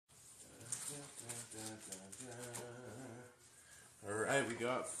Alright, we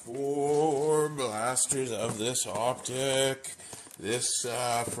got 4 blasters of this Optic. This,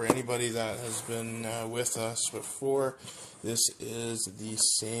 for anybody that has been with us before, this is the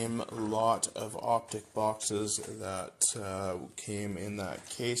same lot of Optic boxes that came in that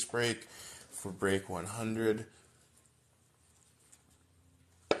case break for break 100.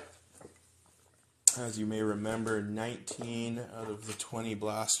 As you may remember, 19 out of the 20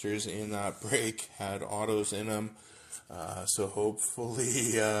 blasters in that break had autos in them. So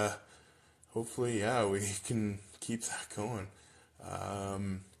hopefully, yeah, we can keep that going.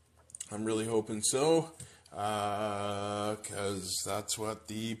 I'm really hoping so, because that's what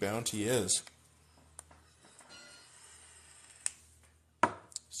the bounty is.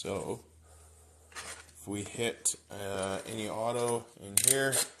 So, if we hit any auto in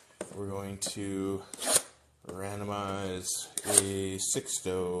here, we're going to randomize a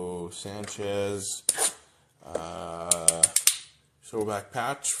Sixto Sanchez throwback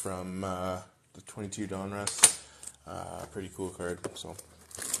patch from the 22 Donruss. Pretty cool card. So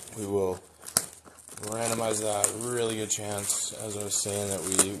we will randomize that. Really good chance, as I was saying, that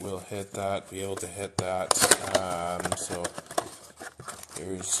we will hit that, be able to hit that. So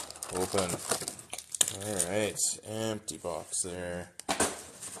here's hoping. Alright, empty box there.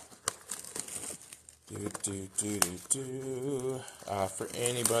 For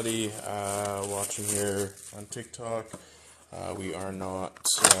anybody watching here on TikTok, we are not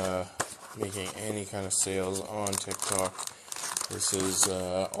making any kind of sales on TikTok. This is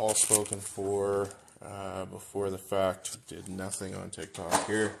all spoken for before the fact. Did nothing on TikTok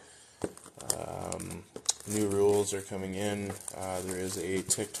here. New rules are coming in. There is a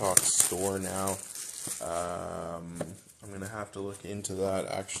TikTok store now. I'm going to have to look into that,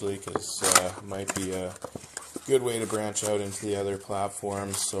 actually, because it might be a good way to branch out into the other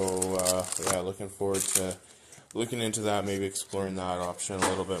platforms. So, yeah, looking forward to looking into that, maybe exploring that option a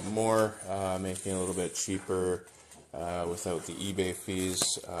little bit more, making it a little bit cheaper without the eBay fees,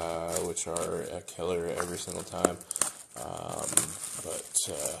 which are a killer every single time.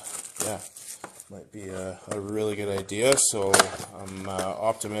 Yeah, might be a really good idea. So I'm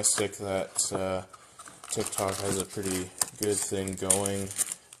optimistic that TikTok has a pretty good thing going.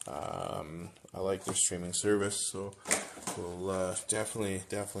 I like their streaming service, so we'll definitely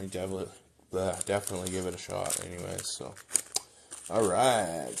give it a shot anyways. So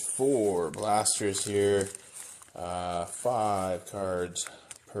alright, 4 blasters here, 5 cards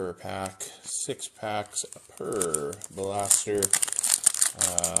per pack, 6 packs per blaster.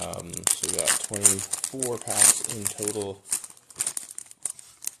 So we got 24 packs in total.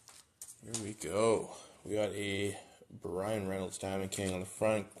 Here we go. We got a Brian Reynolds Diamond King on the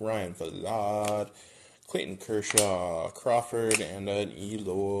front, Ryan Vlad, Clayton Kershaw, Crawford, and an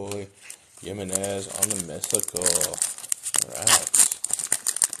Eloy Jimenez on the mythical. Alright.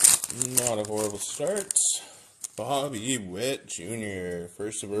 Not a horrible start. Bobby Witt Jr.,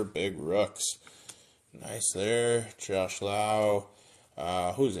 first of our big rooks. Nice there. Josh Lau.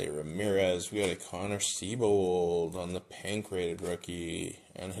 Jose Ramirez. We got a Connor Siebold on the pink rated rookie.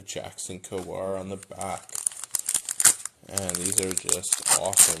 And a Jackson Kowar on the back. And these are just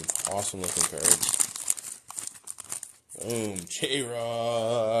awesome looking cards. Boom,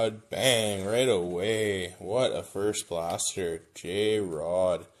 J-Rod, bang, right away. What a first blaster,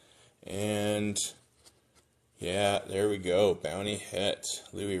 J-Rod. And, yeah, there we go, bounty hit.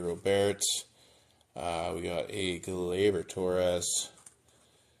 Louis Robert. We got a Gleyber Torres,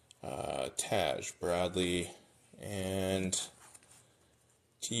 Taj Bradley, and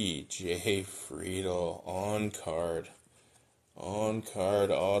TJ Friedel on card. On card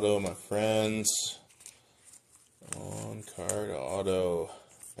auto, my friends. On card auto.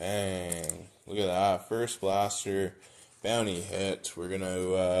 Bang. Look at that. First blaster. Bounty hit. We're going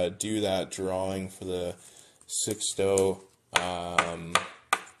to do that drawing for the Sixto.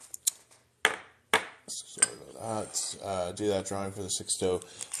 Sorry about that. Do that drawing for the Sixto.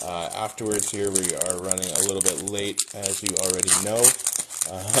 Afterwards here, we are running a little bit late, as you already know.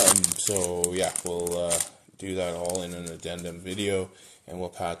 So, yeah, we'll do that all in an addendum video, and we'll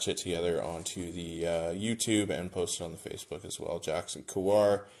patch it together onto the YouTube and post it on the Facebook as well. Jackson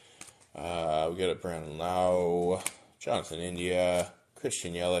Kowar, we got a Brandon Lau, Jonathan India,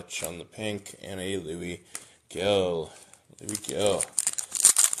 Christian Yelich on the pink, and a Louis Gill. Louis Gill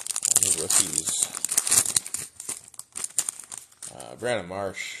on the rookies. Brandon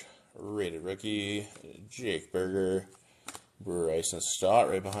Marsh, rated rookie, Jake Berger, Bryson Stott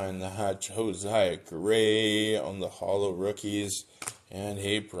right behind that, Josiah Gray on the hollow rookies, and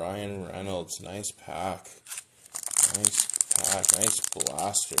hey, Brian Reynolds. Nice pack. Nice pack. Nice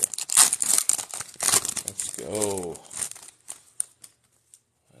blaster. Let's go.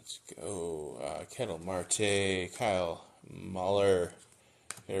 Let's go. Kettle Marte, Kyle Muller,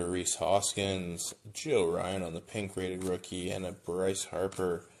 Reese Hoskins, Joe Ryan on the pink rated rookie, and a Bryce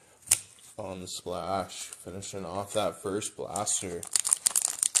Harper on the splash. Finishing off that first blaster.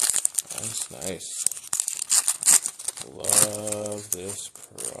 Nice. Love this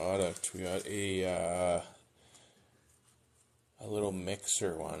product. We got a little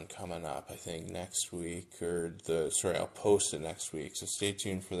mixer one coming up, I think, next week, I'll post it next week, so stay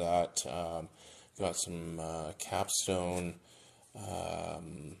tuned for that. Got some capstone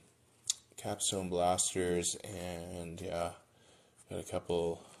blasters, and yeah, got a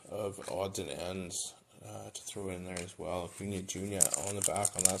couple of odds and ends to throw in there as well. Acuna Jr. on the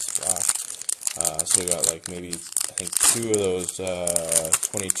back on that splash. So we got like maybe, I think, 2 of those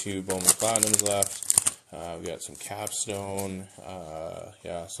 22 Bowman Platinums left. We got some capstone,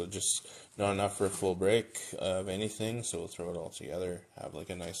 yeah, so just not enough for a full break of anything, so we'll throw it all together, have like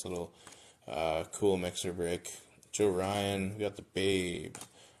a nice little cool mixer break. Joe Ryan, we got the Babe,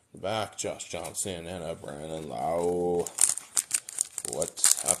 back, Josh Johnson, and a Brandon Lau.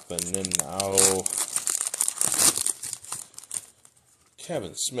 What's happening now?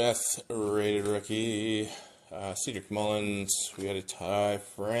 Kevin Smith, rated rookie, Cedric Mullins, we got a Ty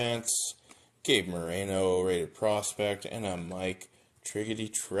France, Gabe Moreno, rated prospect, and a Mike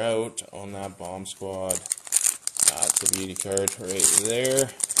Triggity Trout on that bomb squad. That's a beauty card right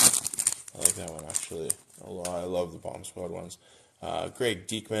there. I like that one actually a lot. I love the bomb squad ones. Greg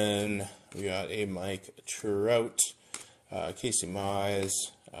Diekman, we got a Mike Trout, Casey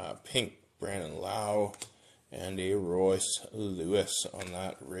Mize, pink Brandon Lau, and a Royce Lewis on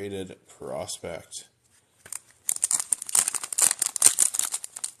that rated prospect.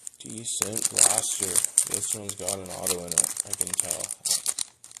 Decent blaster. This one's got an auto in it, I can tell.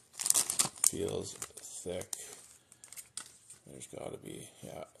 Feels thick. There's got to be,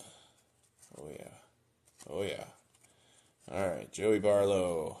 yeah. Oh yeah. Oh yeah. Alright, Joey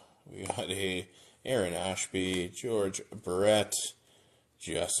Barlow. We got a Aaron Ashby, George Brett,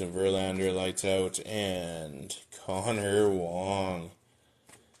 Justin Verlander, lights out, and Connor Wong.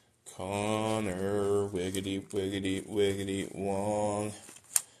 Connor Wiggity Wong.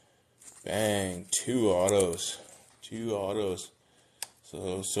 Bang, 2 autos.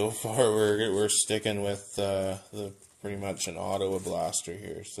 So far we're sticking with the pretty much an auto, a blaster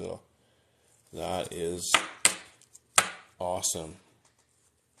here. So that is awesome.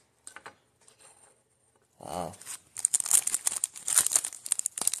 Wow.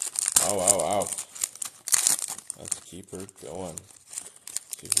 Wow. Let's keep her going.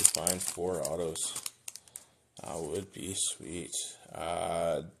 See if we find 4 autos. That would be sweet.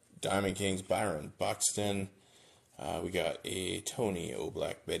 Diamond Kings, Byron Buxton. We got a Tony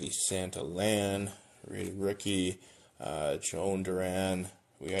Oblak, Betty Santalan, rated rookie. Joan Duran.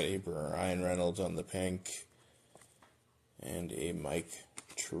 We got a Brian Reynolds on the pink. And a Mike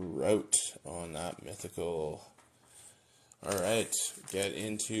Trout on that mythical. Alright, get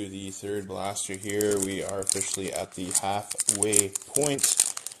into the third blaster here. We are officially at the halfway point.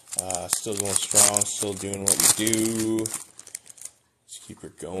 Still going strong, still doing what we do. Let's keep her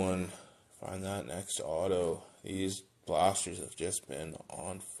going. Find that next auto. These blasters have just been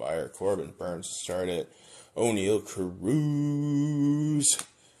on fire. Corbin Burns started. O'Neal Cruz,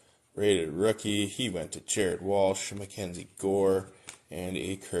 rated rookie. He went to Jared Walsh, Mackenzie Gore, and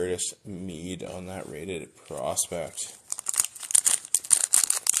a Curtis Mead on that rated prospect.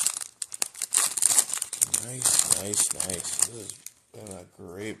 Nice. This has been a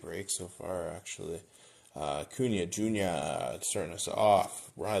great break so far, actually. Acuna Jr. starting us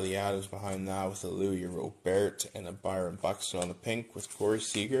off. Riley Adams behind that with a Louis Robert and a Byron Buxton on the pink with Corey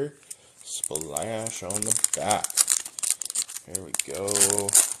Seager. Splash on the back. Here we go.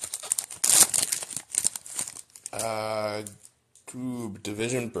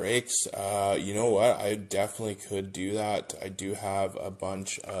 Division breaks. You know what? I definitely could do that. I do have a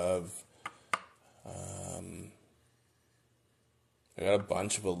bunch of I got a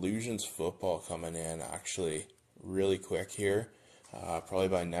bunch of Illusions football coming in actually really quick here, probably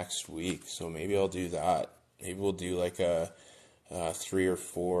by next week. So maybe I'll do that. Maybe we'll do like a 3 or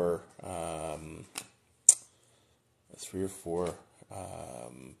 4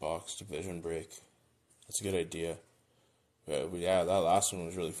 box division break. That's a good idea. But yeah, that last one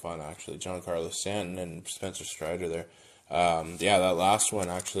was really fun actually. Giancarlo Stanton and Spencer Strider there. Yeah, that last one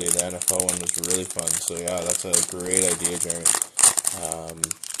actually, the NFL one, was really fun. So yeah, that's a great idea, Jeremy.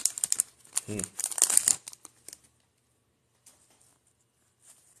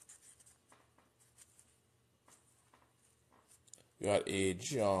 We got a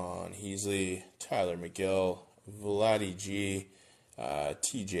John Heasley, Tyler McGill, Vladdy G,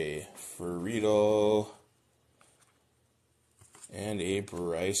 TJ Friedel, and a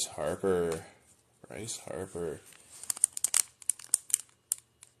Bryce Harper.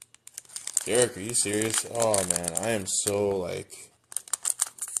 Derek, are you serious? Oh man, I am so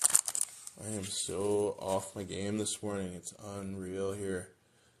off my game this morning. It's unreal here.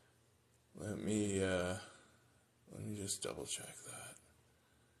 Let me just double check that.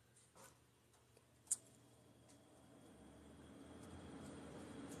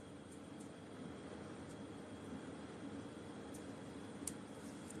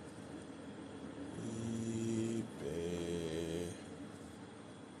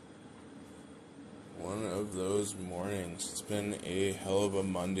 One of those mornings. It's been a hell of a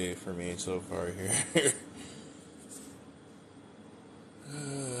Monday for me so far here.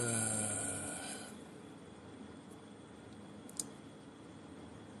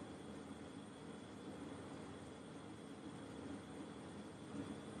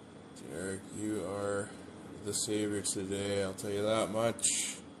 Derek, you are the savior today, I'll tell you that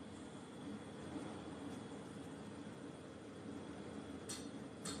much.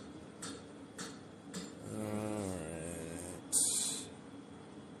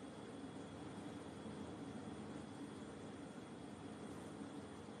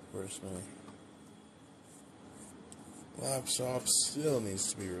 Where's my laptop? Still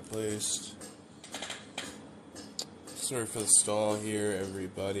needs to be replaced. Sorry for the stall here,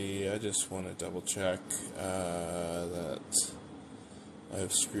 everybody. I just want to double check that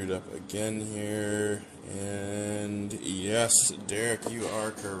I've screwed up again here. And yes, Derek, you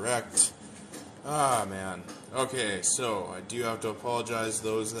are correct. Ah, man. Okay, so I do have to apologize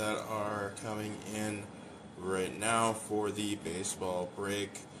those that are coming in right now for the baseball break.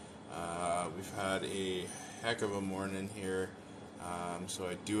 We've had a heck of a morning here, so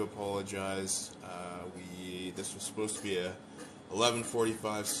I do apologize. This was supposed to be a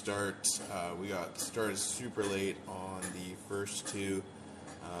 11:45 start. We got started super late on the first two,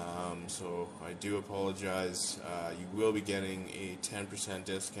 so I do apologize. You will be getting a 10%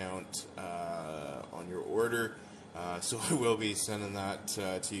 discount on your order, so I will be sending that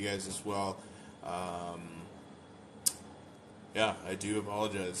to you guys as well. Yeah, I do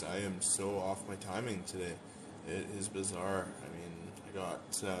apologize. I am so off my timing today. It is bizarre. I mean, I got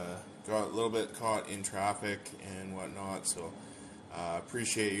a little bit caught in traffic and whatnot, so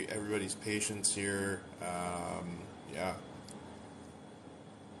appreciate everybody's patience here. Yeah.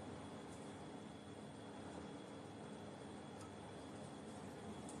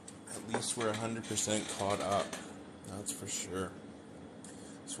 At least we're 100% caught up. That's for sure.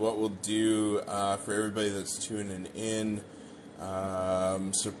 So what we'll do for everybody that's tuning in,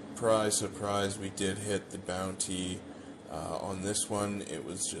 surprise, we did hit the bounty on this one. It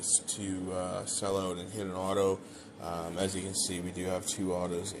was just to sell out and hit an auto. As you can see, we do have two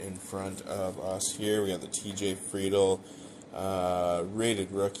autos in front of us here. We got the TJ Friedel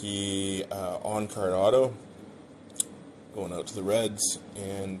rated rookie on-card auto going out to the Reds,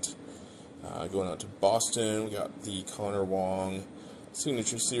 and going out to Boston. We got the Connor Wong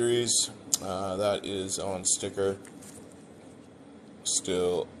Signature Series. That is on sticker.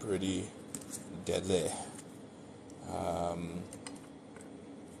 Still pretty deadly.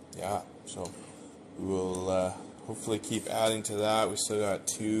 Yeah, so we will hopefully keep adding to that. We still got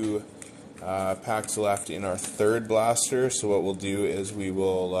two packs left in our third blaster, so what we'll do is we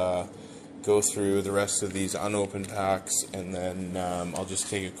will go through the rest of these unopened packs, and then I'll just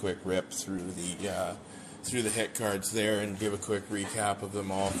take a quick rip through the hit cards there and give a quick recap of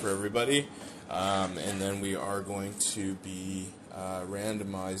them all for everybody. And then we are going to be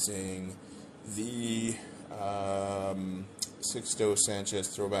randomizing the Sixto Sanchez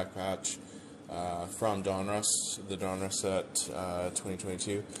throwback patch from Donruss, the Donruss set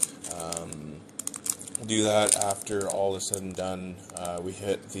 2022. We'll do that after all is said and done. We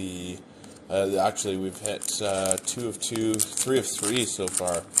hit the actually we've hit 2 of 2, 3 of 3 so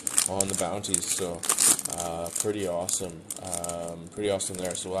far on the bounties, so pretty awesome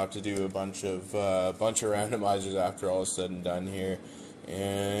there. So we'll have to do a bunch of randomizers after all is said and done here.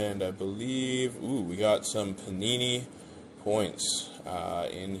 And I believe, we got some Panini points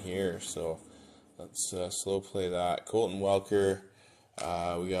in here, so let's slow play that. Colton Welker,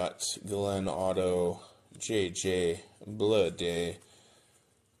 we got Glenn Otto, JJ Bleday,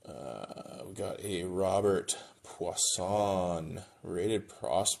 we got a Robert Poisson rated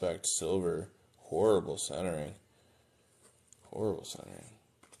prospect silver. Horrible centering.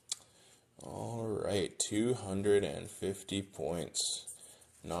 Alright, 250 points.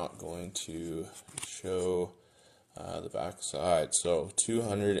 Not going to show the back side. So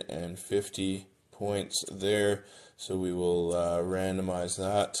 250 points there. So we will randomize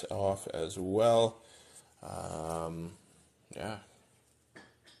that off as well. Yeah,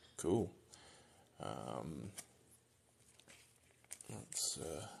 cool. Let's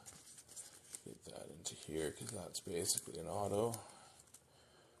get that into here because that's basically an auto.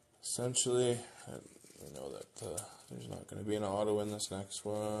 Essentially, we know that there's not going to be an auto in this next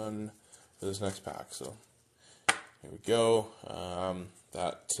one, for this next pack. So here we go.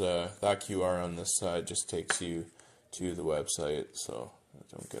 That QR on this side just takes you to the website, so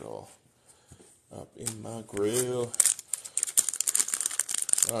don't get all up in my grill.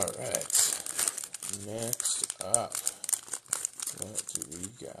 Alright, next up, what do we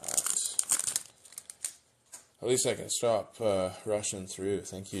got? At least I can stop rushing through.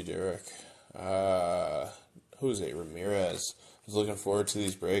 Thank you, Derek. Jose Ramirez. I was looking forward to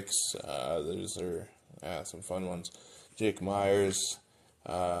these breaks. Those are some fun ones. Jake Myers,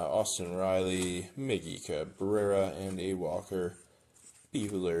 Austin Riley, Miggy Cabrera, and a Walker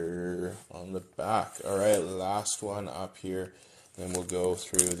Buehler on the back. Alright, last one up here. Then we'll go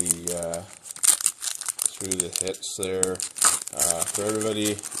through the hits there for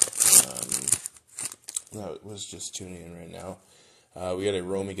everybody that was just tuning in right now. We got a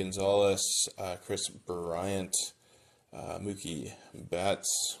Romy Gonzalez, Chris Bryant, Mookie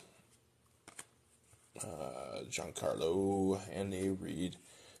Betts, Giancarlo, and a Reed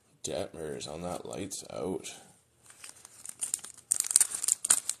Detmers on that lights out.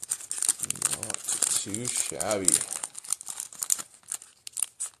 Not too shabby.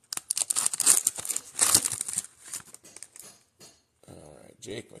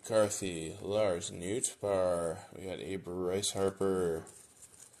 Jake McCarthy, Lars Nootbaar, we got a Bryce Harper,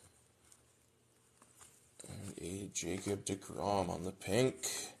 and a Jacob deGrom on the pink,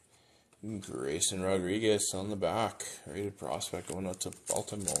 Grayson Rodriguez on the back, rated prospect going out to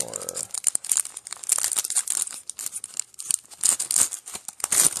Baltimore.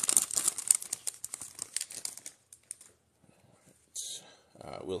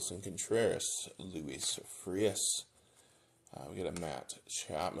 Wilson Contreras, Luis Frias. We got a Matt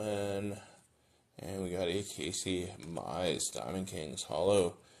Chapman, and we got a Casey Mize, Diamond Kings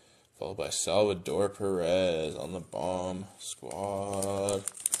Hollow, followed by Salvador Perez on the bomb squad.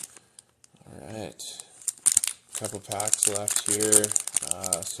 Alright, couple packs left here.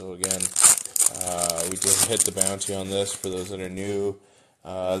 So again, we did hit the bounty on this for those that are new.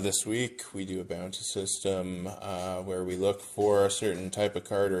 This week we do a bounty system where we look for a certain type of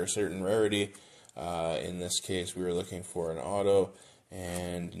card or a certain rarity. In this case, we were looking for an auto,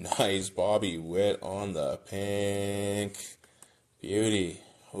 and nice Bobby Witt on the pink. Beauty.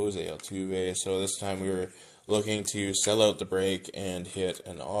 Jose Altuve. So this time we were looking to sell out the break and hit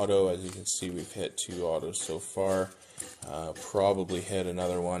an auto. As you can see, we've hit 2 autos so far. Probably hit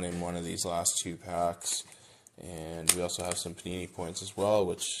another one in one of these last 2 packs. And we also have some Panini points as well,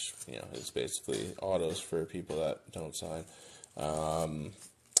 which, you know, is basically autos for people that don't sign.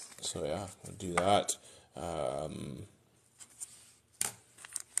 So yeah, we'll do that.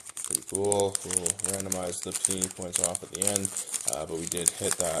 Pretty cool. We'll randomize the Panini points off at the end, but we did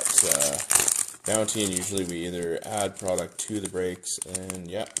hit that bounty, and usually we either add product to the breaks, and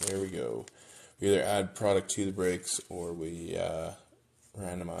yeah, there we go. We either add product to the breaks or we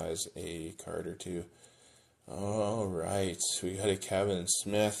randomize a card or two. Alright, we got a Kevin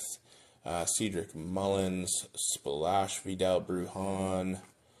Smith, Cedric Mullins, Splash Vidal Brujan.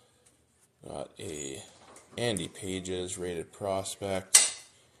 Got a Andy Pages rated prospect,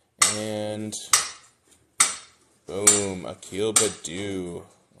 and boom, Akil Baddoo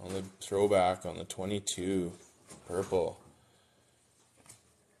on the throwback on the 22 purple.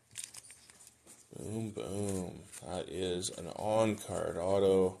 Boom, boom. That is an on-card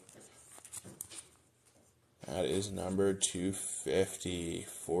auto. That is number 250,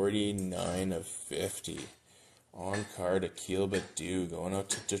 49 of 50. On card, Akil Baddoo going out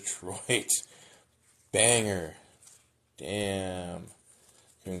to Detroit. Banger. Damn.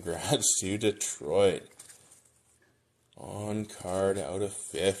 Congrats to Detroit. On card out of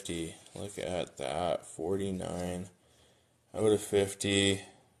 50. Look at that. 49 out of 50.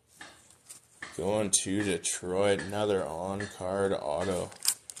 Going to Detroit. Another on card auto.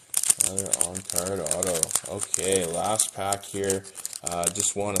 Another on card auto. Okay, last pack here.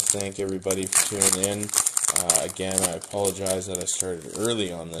 Just want to thank everybody for tuning in. Again, I apologize that I started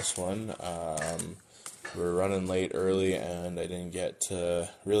early on this one. We're running late early, and I didn't get to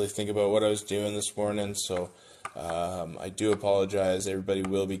really think about what I was doing this morning, so I do apologize. Everybody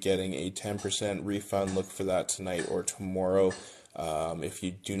will be getting a 10% refund. Look for that tonight or tomorrow. If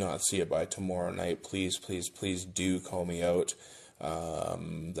you do not see it by tomorrow night, please, please, please do call me out.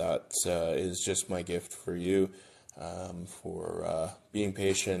 That is just my gift for you, for being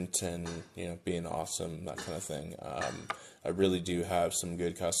patient and being awesome, that kind of thing. I really do have some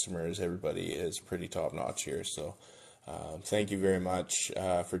good customers. Everybody is pretty top notch here, so thank you very much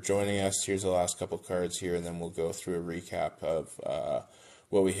for joining us. Here's the last couple cards here, and then we'll go through a recap of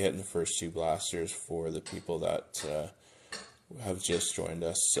what we hit in the first two blasters for the people that have just joined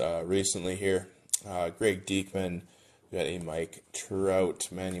us recently here. Greg Diekman, we got a Mike Trout,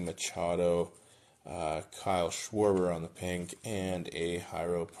 Manny Machado, Kyle Schwarber on the pink, and a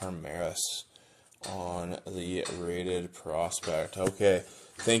Jairo Palmeras on the rated prospect. Okay,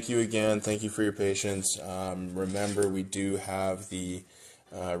 thank you again. Thank you for your patience. Remember, we do have the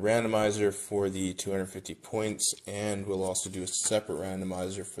randomizer for the 250 points, and we'll also do a separate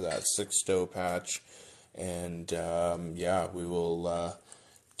randomizer for that 6-stow patch. And yeah, we will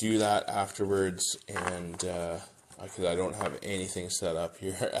do that afterwards. And because I don't have anything set up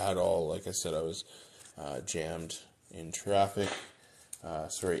here at all. Like I said, I was jammed in traffic.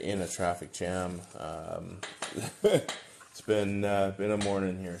 Sorry, in a traffic jam. It's been a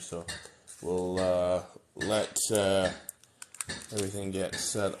morning here, so we'll let everything get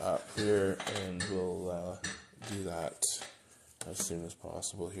set up here, and we'll do that as soon as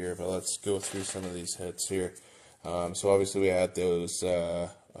possible here. But let's go through some of these hits here. So obviously we had those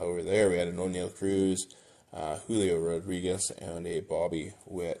over there. We had an O'Neal Cruz, Julio Rodriguez, and a Bobby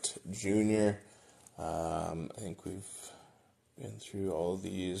Witt Jr. I think we've been through all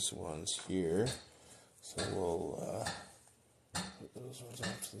these ones here, so we'll put those ones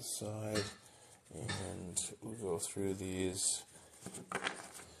off to the side, and we'll go through these.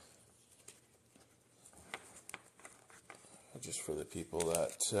 Just for the people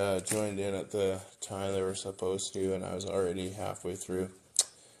that joined in at the time they were supposed to, and I was already halfway through.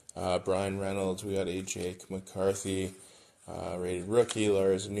 Brian Reynolds, we got a Jake McCarthy, rated rookie,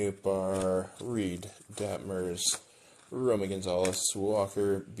 Lars Nootbaar, Reed Detmers, Romy Gonzalez,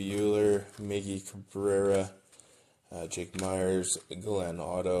 Walker Buehler, Miggy Cabrera, Jake Myers, Glenn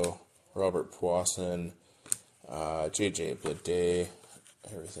Otto, Robert Poisson, JJ Bleday.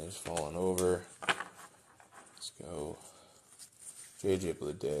 Everything's falling over. Let's go. JJ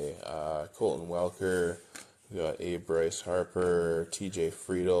Bleday, Colton Welker. We got a Bryce Harper, TJ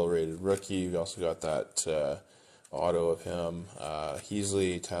Friedel, rated rookie. We also got that auto of him.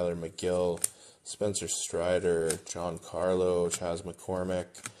 Heasley, Tyler McGill, Spencer Strider, John Carlo, Chaz McCormick,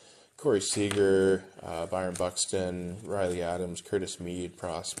 Corey Seager, Byron Buxton, Riley Adams, Curtis Mead,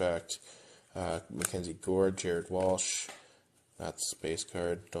 prospect, Mackenzie Gord, Jared Walsh. That's a space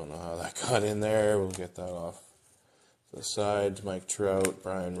card. Don't know how that got in there. We'll get that off to the side. Mike Trout,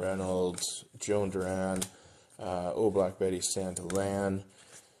 Brian Reynolds, Joan Duran, Black Betty Santalan,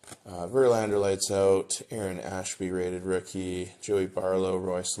 Verlander lights out, Aaron Ashby, rated rookie, Joey Barlow,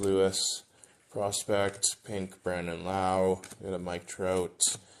 Royce Lewis, prospect, pink, Brandon Lau. We got a Mike Trout,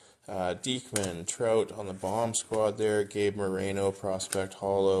 Diekman, Trout on the bomb squad there, Gabe Moreno, prospect,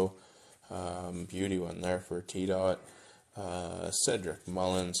 hollow, beauty one there for T-Dot, Cedric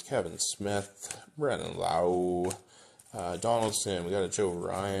Mullins, Kevin Smith, Brandon Lau, Donaldson, we got a Joe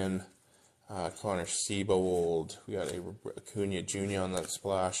Ryan, Connor Siebold, we got a Acuna Jr. on that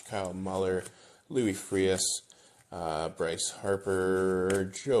splash, Kyle Muller, Louis Frias, Bryce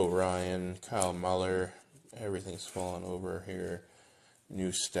Harper, Joe Ryan, Kyle Muller. Everything's falling over here.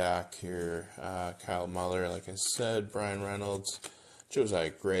 New stack here. Kyle Muller, like I said, Brian Reynolds, Josiah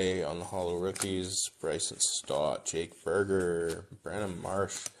Gray on the hollow rookies, Bryson Stott, Jake Berger, Brandon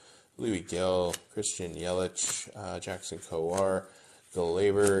Marsh, Louis Gill, Christian Yelich, Jackson Kowar,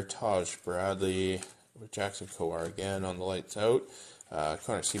 Glaber, Taj Bradley, Jackson Kowar again on the lights out,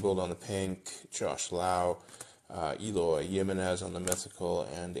 Connor Siebold on the pink, Josh Lau, Eloy Jimenez on the mythical,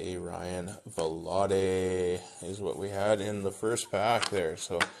 and a Ryan Velade is what we had in the first pack there.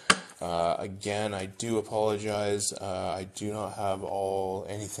 So again, I do apologize. I do not have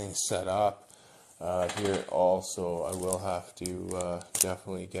anything set up here at all, so I will have to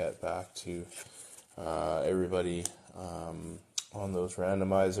definitely get back to everybody on those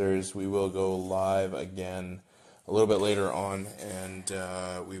randomizers. We will go live again a little bit later on, and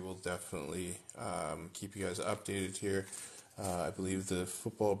we will definitely keep you guys updated here. I believe the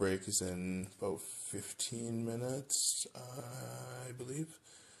football break is in about 15 minutes, I believe.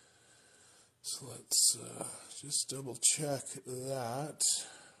 So let's just double check that.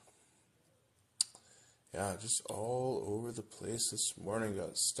 Yeah, just all over the place this morning.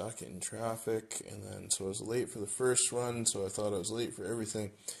 Got stuck in traffic, and then so I was late for the first one, so I thought I was late for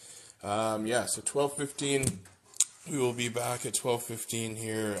everything. Yeah, so 12:15 We will be back at 12:15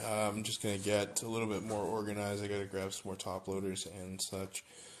 here. I'm just going to get a little bit more organized. I got to grab some more top loaders and such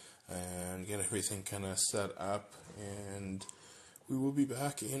and get everything kind of set up. And we will be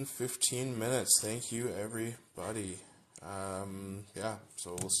back in 15 minutes. Thank you, everybody. Yeah,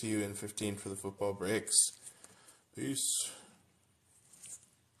 so we'll see you in 15 for the football breaks. Peace.